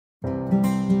In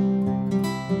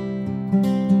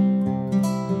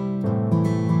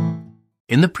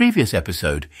the previous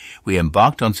episode, we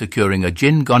embarked on securing a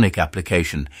Gin Gonic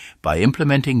application by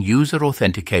implementing user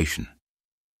authentication.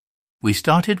 We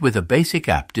started with a basic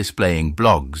app displaying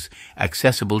blogs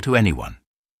accessible to anyone.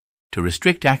 To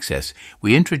restrict access,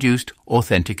 we introduced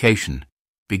Authentication,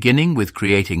 beginning with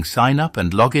creating sign-up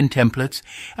and login templates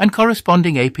and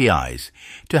corresponding APIs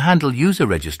to handle user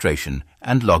registration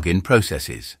and login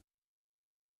processes.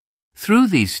 Through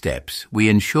these steps, we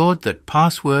ensured that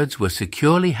passwords were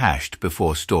securely hashed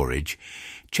before storage,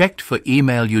 checked for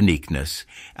email uniqueness,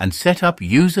 and set up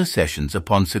user sessions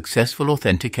upon successful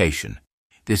authentication.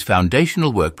 This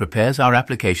foundational work prepares our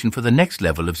application for the next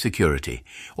level of security,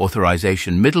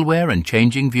 authorization middleware and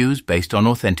changing views based on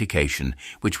authentication,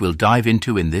 which we'll dive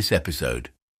into in this episode.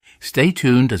 Stay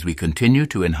tuned as we continue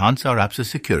to enhance our app's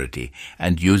security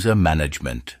and user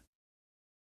management.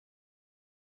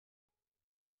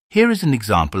 Here is an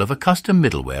example of a custom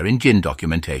middleware in Gin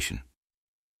documentation.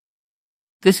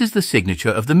 This is the signature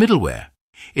of the middleware.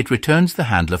 It returns the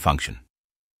handler function.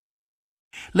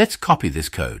 Let's copy this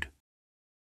code.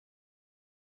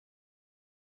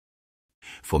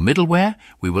 For middleware,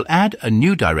 we will add a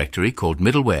new directory called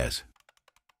middlewares.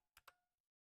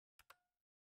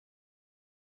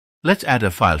 Let's add a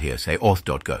file here, say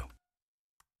auth.go.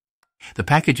 The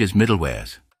package is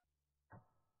middlewares.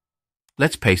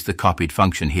 Let's paste the copied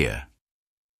function here.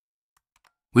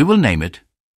 We will name it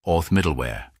auth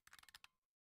middleware.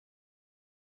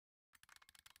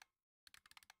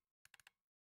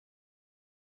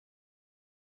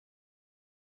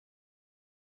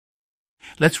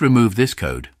 Let's remove this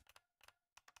code.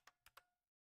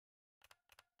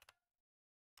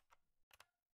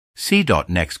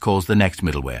 C.next calls the next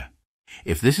middleware.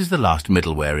 If this is the last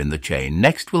middleware in the chain,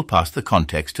 next will pass the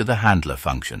context to the handler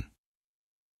function.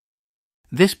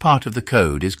 This part of the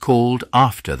code is called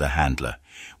after the handler.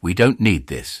 We don't need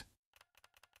this.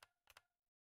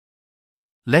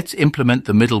 Let's implement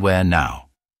the middleware now.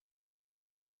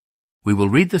 We will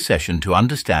read the session to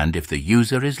understand if the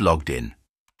user is logged in.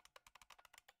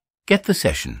 Get the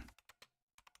session.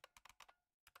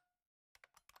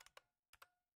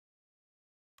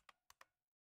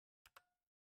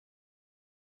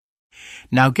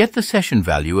 Now get the session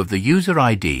value of the user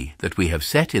ID that we have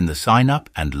set in the sign-up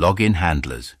and login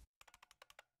handlers.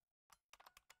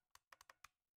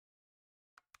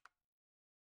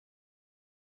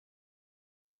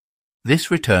 This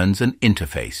returns an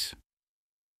interface.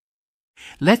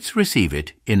 Let's receive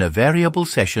it in a variable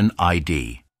session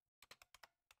ID.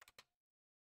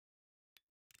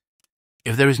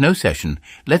 If there is no session,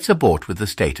 let's abort with the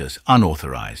status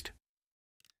unauthorized.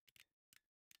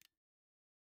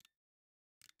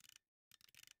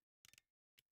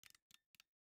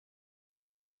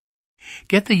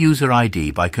 Get the user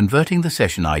ID by converting the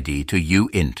session ID to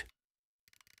uint.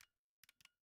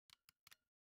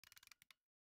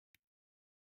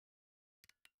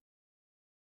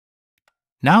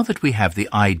 Now that we have the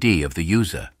ID of the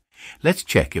user, let's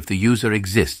check if the user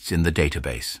exists in the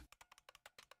database.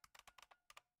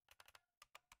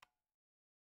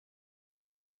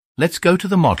 Let's go to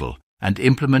the model and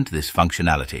implement this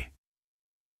functionality.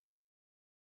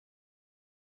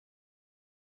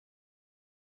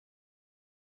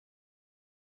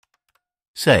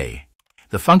 Say,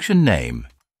 the function name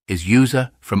is user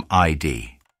from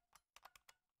ID.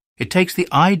 It takes the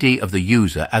ID of the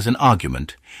user as an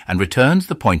argument and returns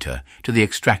the pointer to the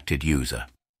extracted user.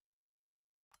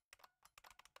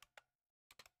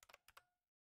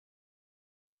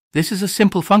 This is a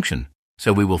simple function,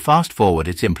 so we will fast forward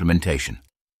its implementation.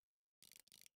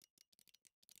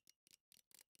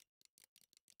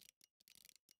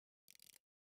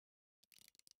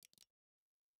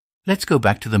 Let's go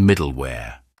back to the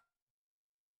middleware.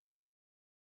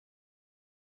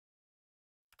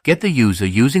 Get the user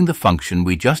using the function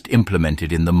we just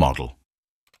implemented in the model.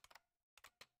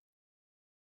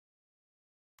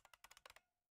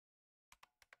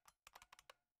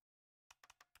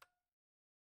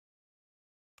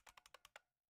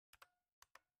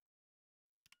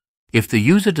 If the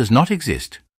user does not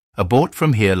exist, abort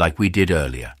from here like we did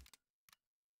earlier.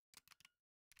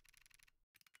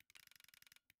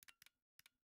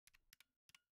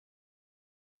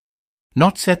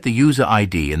 Not set the user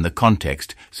ID in the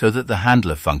context so that the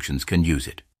handler functions can use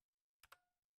it.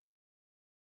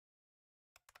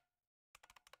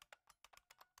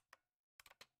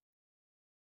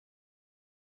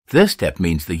 This step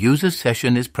means the user's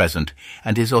session is present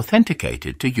and is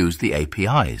authenticated to use the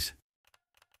APIs.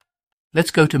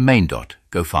 Let's go to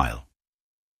main.go file.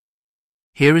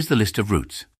 Here is the list of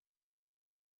routes.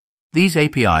 These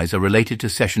APIs are related to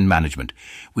session management.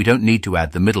 We don't need to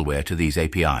add the middleware to these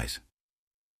APIs.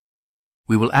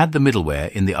 We will add the middleware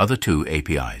in the other two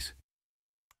APIs.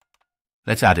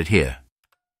 Let's add it here.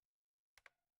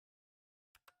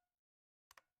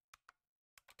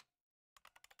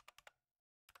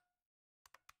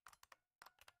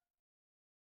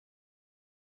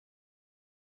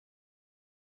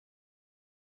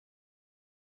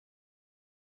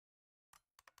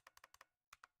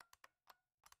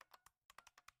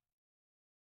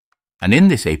 And in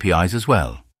this APIs as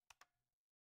well.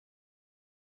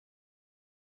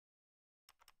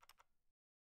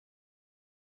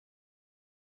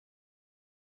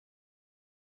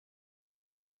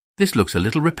 This looks a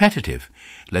little repetitive.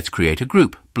 Let's create a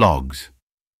group, blogs.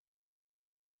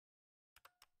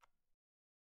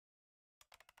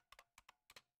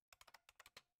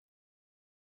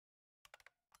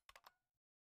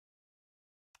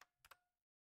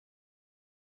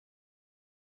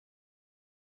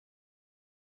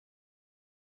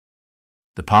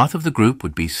 The path of the group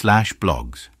would be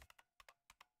 /blogs.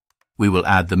 We will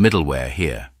add the middleware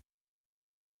here.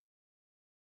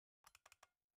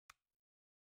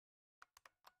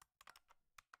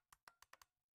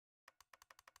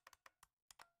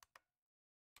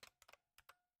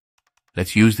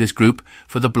 Let's use this group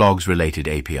for the blogs-related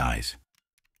APIs.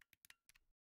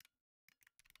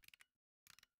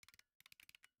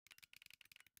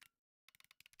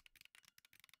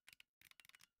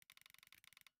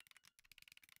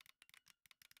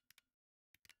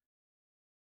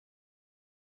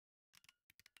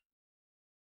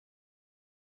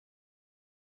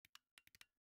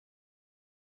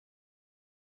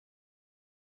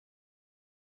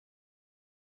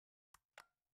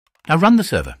 Now run the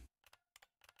server.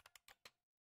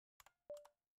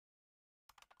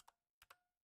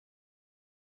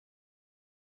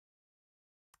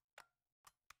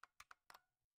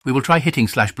 We will try hitting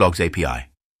 /blogs API.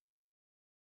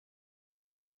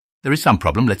 There is some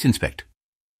problem. Let's inspect.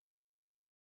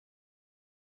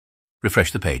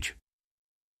 Refresh the page.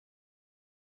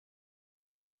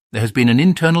 There has been an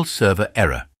internal server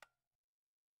error.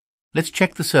 Let's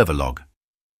check the server log.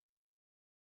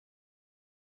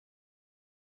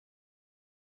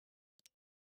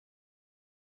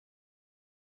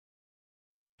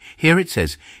 Here it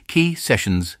says key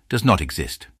sessions does not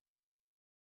exist.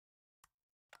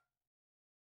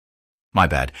 My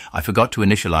bad, I forgot to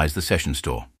initialize the session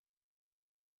store.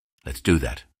 Let's do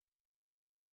that.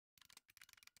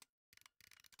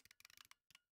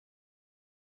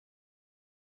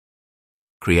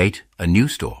 Create a new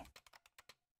store.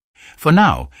 For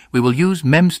now, we will use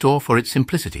memstore for its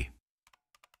simplicity.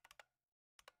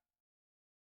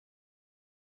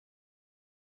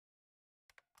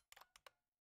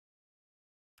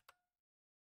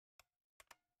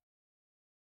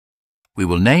 We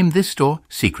will name this store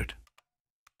Secret.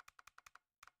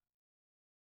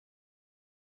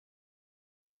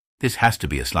 This has to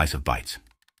be a slice of bytes.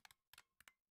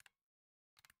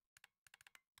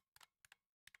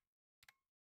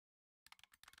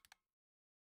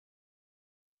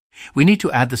 We need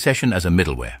to add the session as a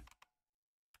middleware.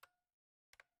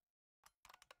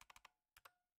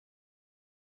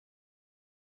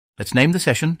 Let's name the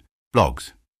session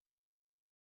Blogs.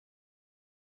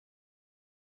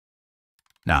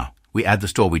 Now, we add the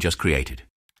store we just created.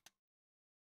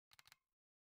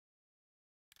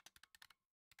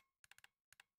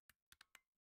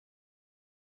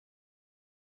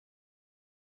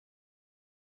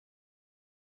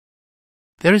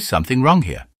 There is something wrong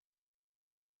here.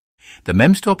 The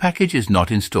memstore package is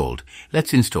not installed.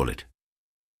 Let's install it.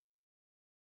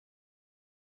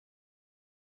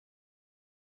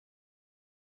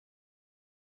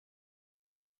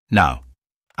 Now,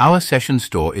 our session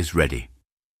store is ready.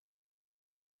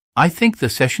 I think the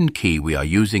session key we are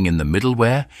using in the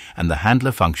middleware and the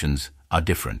handler functions are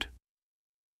different.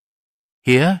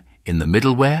 Here, in the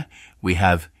middleware, we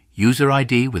have user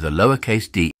ID with a lowercase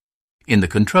d. In the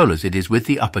controllers, it is with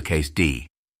the uppercase D.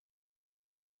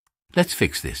 Let's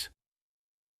fix this.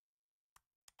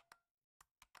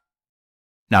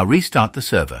 Now restart the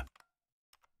server.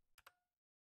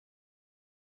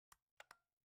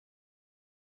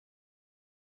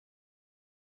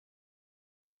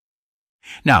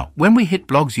 Now, when we hit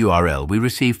blogs URL, we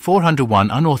receive 401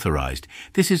 unauthorized.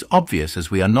 This is obvious as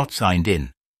we are not signed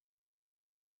in.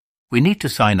 We need to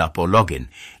sign up or log in.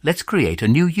 Let's create a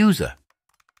new user.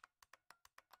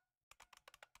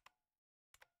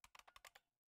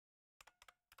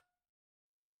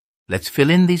 Let's fill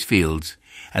in these fields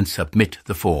and submit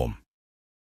the form.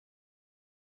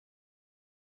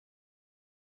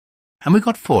 And we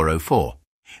got 404.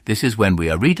 This is when we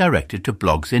are redirected to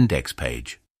blog's index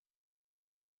page.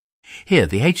 Here,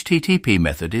 the HTTP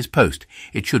method is POST.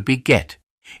 It should be GET.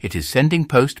 It is sending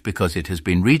POST because it has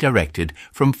been redirected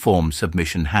from form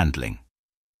submission handling.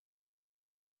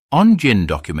 On Gin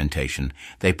documentation,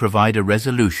 they provide a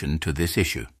resolution to this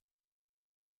issue.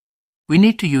 We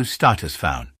need to use status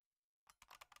found.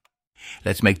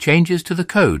 Let's make changes to the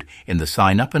code in the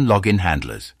sign up and login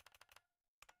handlers.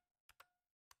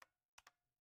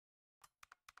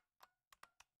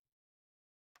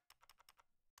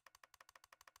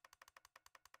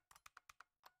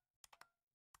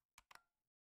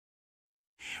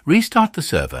 Restart the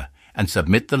server and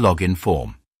submit the login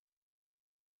form.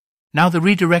 Now the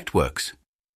redirect works.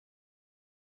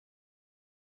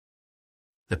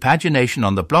 The pagination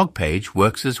on the blog page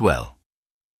works as well.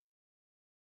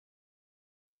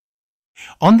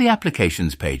 On the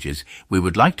applications pages, we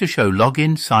would like to show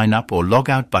login, sign up or log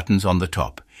out buttons on the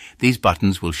top. These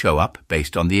buttons will show up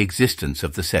based on the existence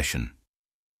of the session.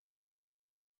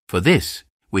 For this,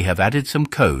 we have added some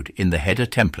code in the header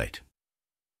template.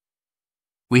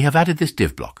 We have added this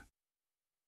div block.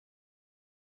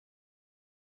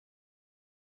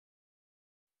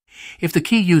 If the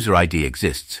key user ID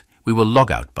exists, we will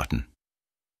log out button.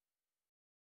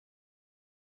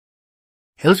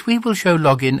 Else we will show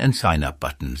login and sign up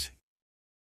buttons.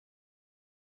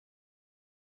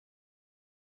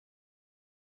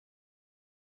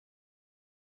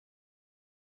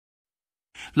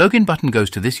 Login button goes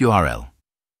to this URL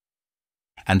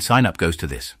and sign up goes to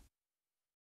this.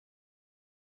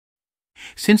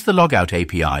 Since the logout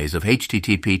API is of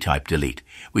HTTP type delete,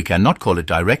 we cannot call it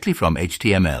directly from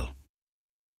HTML.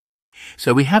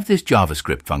 So we have this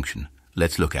JavaScript function.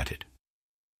 Let's look at it.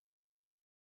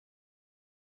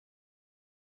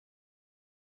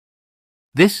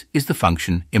 This is the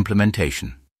function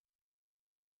implementation.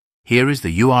 Here is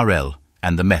the URL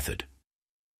and the method.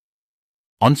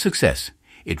 On success,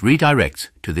 it redirects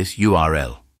to this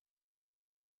URL.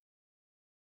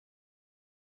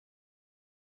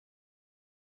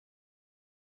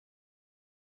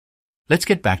 Let's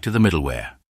get back to the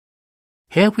middleware.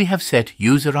 Here we have set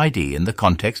user ID in the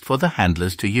context for the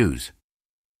handlers to use.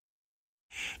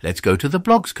 Let's go to the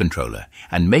blogs controller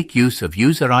and make use of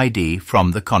user ID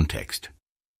from the context.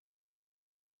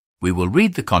 We will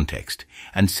read the context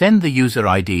and send the user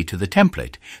ID to the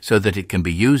template so that it can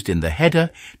be used in the header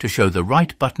to show the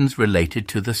right buttons related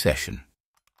to the session.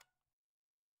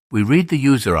 We read the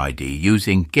user ID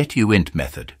using getUint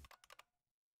method.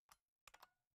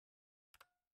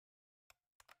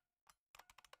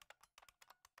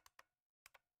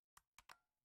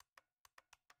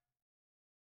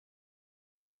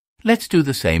 Let's do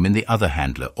the same in the other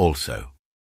handler also.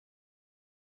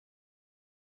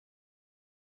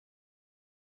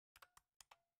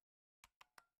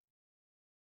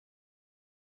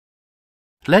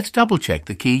 Let's double-check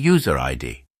the key user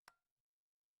ID.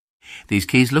 These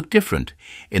keys look different.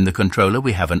 In the controller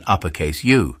we have an uppercase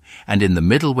U, and in the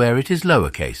middleware it is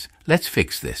lowercase. Let's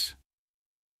fix this.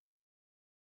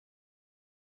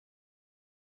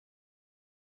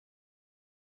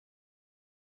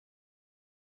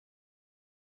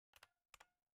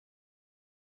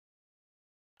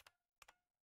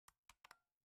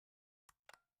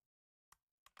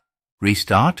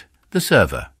 Restart the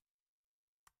server.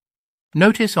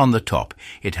 Notice on the top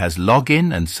it has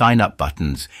login and sign up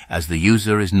buttons as the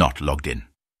user is not logged in.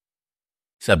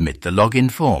 Submit the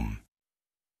login form.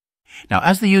 Now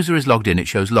as the user is logged in, it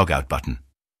shows logout button.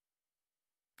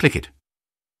 Click it.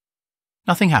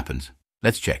 Nothing happens.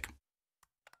 Let's check.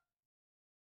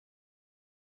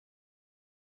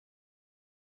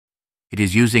 It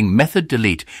is using method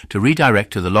delete to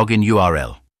redirect to the login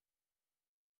URL.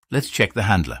 Let's check the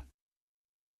handler.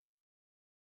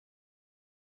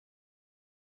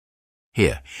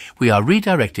 Here, we are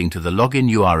redirecting to the login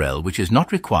URL, which is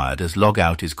not required as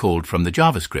logout is called from the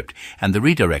JavaScript and the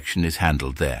redirection is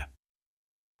handled there.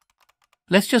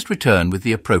 Let's just return with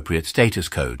the appropriate status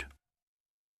code.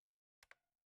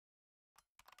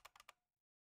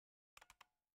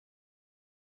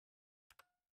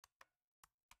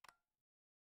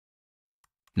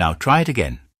 Now try it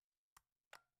again.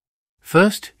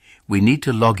 First, we need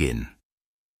to log in.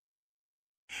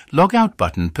 Logout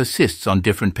button persists on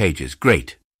different pages.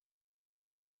 Great.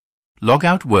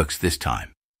 Logout works this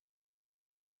time.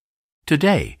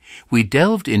 Today, we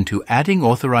delved into adding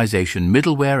authorization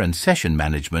middleware and session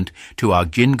management to our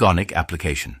Gin Gonic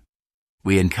application.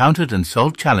 We encountered and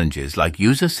solved challenges like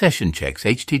user session checks,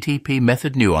 HTTP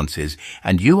method nuances,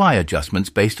 and UI adjustments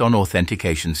based on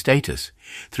authentication status.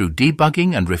 Through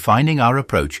debugging and refining our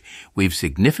approach, we've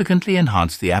significantly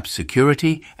enhanced the app's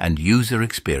security and user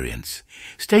experience.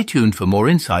 Stay tuned for more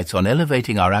insights on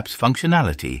elevating our app's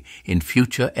functionality in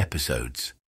future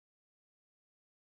episodes.